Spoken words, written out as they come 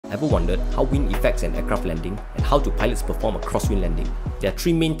Ever wondered how wind affects an aircraft landing and how do pilots perform a crosswind landing? There are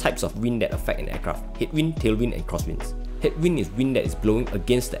three main types of wind that affect an aircraft: headwind, tailwind, and crosswinds. Headwind is wind that is blowing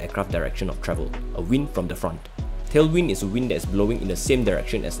against the aircraft direction of travel, a wind from the front. Tailwind is a wind that is blowing in the same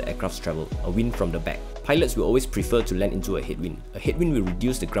direction as the aircraft's travel, a wind from the back. Pilots will always prefer to land into a headwind. A headwind will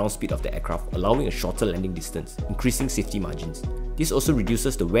reduce the ground speed of the aircraft, allowing a shorter landing distance, increasing safety margins. This also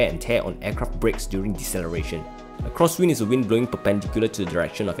reduces the wear and tear on aircraft brakes during deceleration. A crosswind is a wind blowing perpendicular to the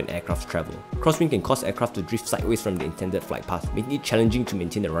direction of an aircraft's travel. Crosswind can cause aircraft to drift sideways from the intended flight path, making it challenging to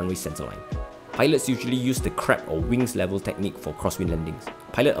maintain the runway centerline. Pilots usually use the crab or wings level technique for crosswind landings.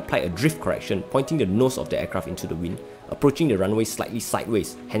 Pilot apply a drift correction, pointing the nose of the aircraft into the wind, approaching the runway slightly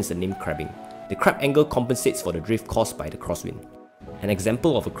sideways, hence the name crabbing. The crab angle compensates for the drift caused by the crosswind. An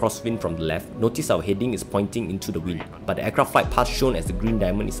example of a crosswind from the left, notice our heading is pointing into the wind, but the aircraft flight path shown as the green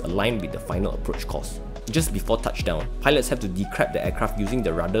diamond is aligned with the final approach course. Just before touchdown, pilots have to decrab the aircraft using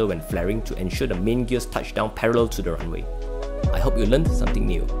the rudder when flaring to ensure the main gears touch down parallel to the runway. I hope you learned something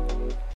new.